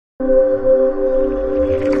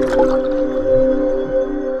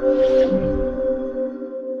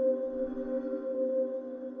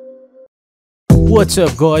What's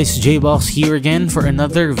up guys, JBOX here again for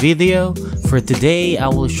another video. For today, I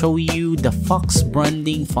will show you the Fox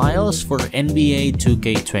branding files for NBA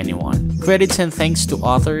 2K21. Credits and thanks to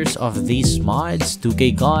authors of these mods,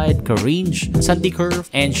 2K Guide, Karinge, Santicruyff,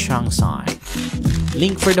 and Shangsai.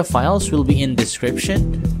 Link for the files will be in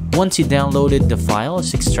description. Once you downloaded the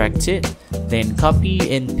files, extract it, then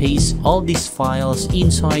copy and paste all these files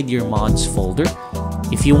inside your mods folder.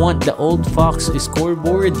 If you want the old Fox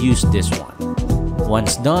scoreboard, use this one.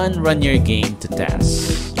 Once done, run your game to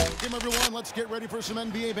test. Welcome everyone, let's get ready for some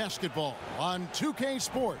NBA basketball on 2K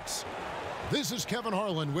Sports. This is Kevin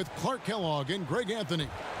Harlan with Clark Kellogg and Greg Anthony.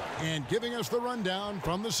 And giving us the rundown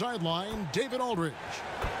from the sideline, David Aldridge.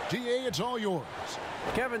 DA, it's all yours.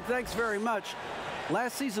 Kevin, thanks very much.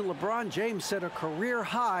 Last season, LeBron James set a career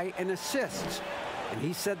high in assists. And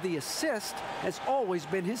he said the assist has always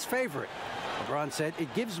been his favorite. LeBron said,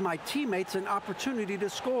 it gives my teammates an opportunity to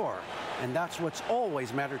score. And that's what's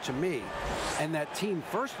always mattered to me. And that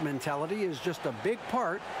team-first mentality is just a big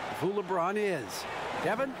part of who LeBron is.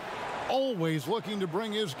 Kevin? Always looking to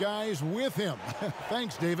bring his guys with him.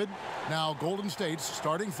 Thanks, David. Now, Golden State's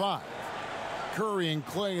starting five. Curry and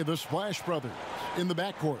Clay, the Splash Brothers, in the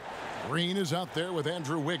backcourt. Green is out there with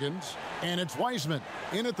Andrew Wiggins. And it's Wiseman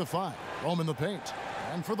in at the five. Roman the paint.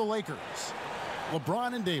 And for the Lakers,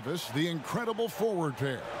 LeBron and Davis, the incredible forward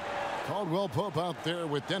pair. Caldwell Pope out there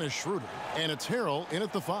with Dennis Schroeder. And it's Harrell in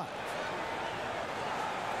at the five.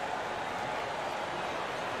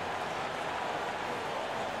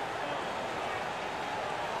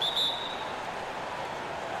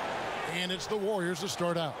 And it's the Warriors to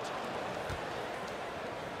start out.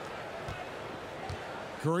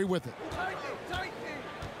 Curry with it.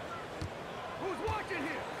 Who's watching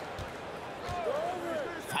here?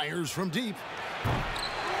 Fires from deep.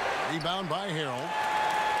 Rebound by Harrell.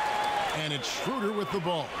 And it's Schroeder with the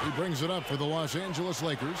ball. He brings it up for the Los Angeles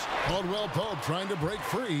Lakers. Caldwell Pope trying to break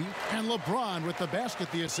free. And LeBron with the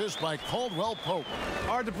basket, the assist by Caldwell Pope.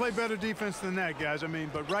 Hard to play better defense than that, guys. I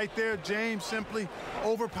mean, but right there, James simply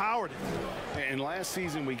overpowered it. And last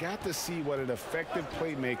season, we got to see what an effective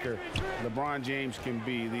playmaker LeBron James can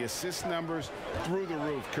be. The assist numbers through the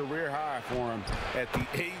roof, career high for him at the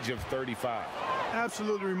age of 35.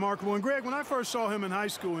 Absolutely remarkable. And Greg, when I first saw him in high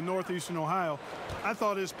school in northeastern Ohio, I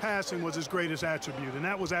thought his passing was his greatest attribute, and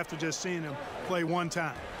that was after just seeing him play one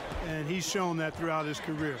time. And he's shown that throughout his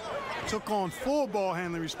career. Took on full ball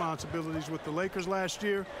handling responsibilities with the Lakers last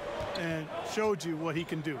year and showed you what he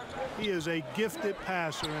can do. He is a gifted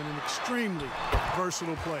passer and an extremely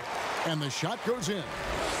versatile player. And the shot goes in.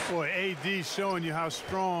 Boy, AD's showing you how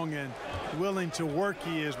strong and willing to work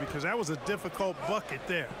he is, because that was a difficult bucket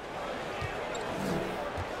there.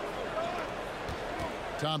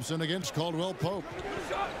 Thompson against Caldwell Pope.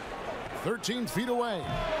 13 feet away.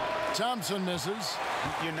 Thompson misses.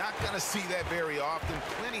 You're not going to see that very often.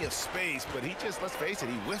 Plenty of space, but he just, let's face it,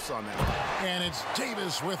 he whiffs on that. And it's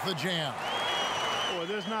Davis with the jam. Boy,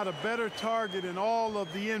 there's not a better target in all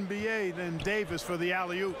of the NBA than Davis for the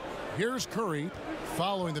alley-oop. Here's Curry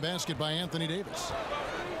following the basket by Anthony Davis.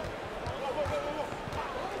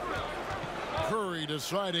 Curry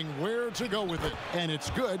deciding where to go with it, and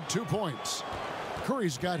it's good. 2 points.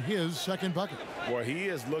 Curry's got his second bucket. Boy, he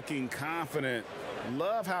is looking confident.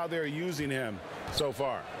 Love how they're using him so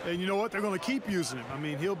far. And you know what? They're going to keep using him. I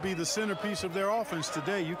mean, he'll be the centerpiece of their offense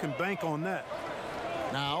today. You can bank on that.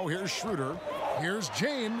 Now here's Schroeder. Here's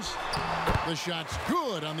James. The shot's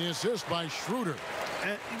good on the assist by Schroeder.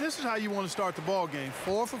 And this is how you want to start the ball game.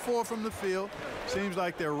 4 for 4 from the field. Seems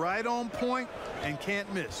like they're right on point and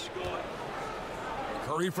can't miss.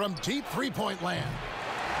 Curry from deep three-point land.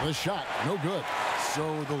 The shot, no good.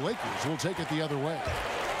 So the Lakers will take it the other way.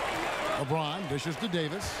 LeBron dishes to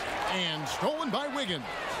Davis. And stolen by Wiggins.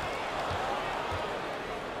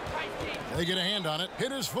 They get a hand on it.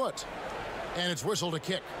 Hit his foot. And it's whistled a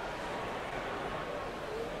kick.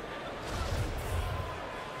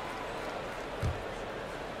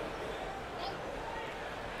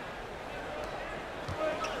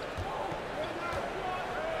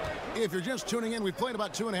 If you're just tuning in, we've played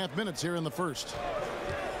about 2.5 minutes here in the first.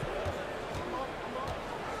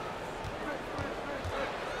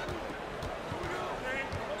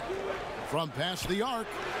 From past the arc.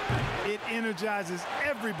 It energizes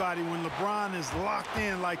everybody when LeBron is locked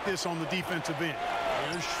in like this on the defensive end.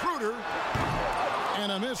 Here's Schroeder.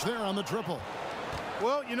 And a miss there on the triple.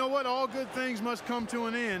 Well, you know what? All good things must come to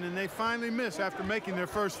an end, and they finally miss after making their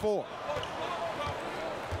first 4.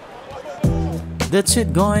 That's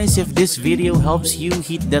it guys. If this video helps you,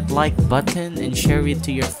 hit that like button and share it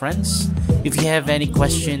to your friends. If you have any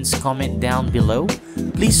questions, comment down below.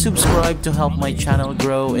 Please subscribe to help my channel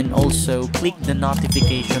grow, and also click the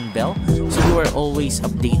notification bell so you are always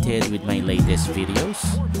updated with my latest videos.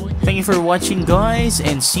 Thank you for watching guys,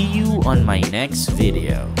 and see you on my next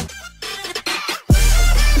video.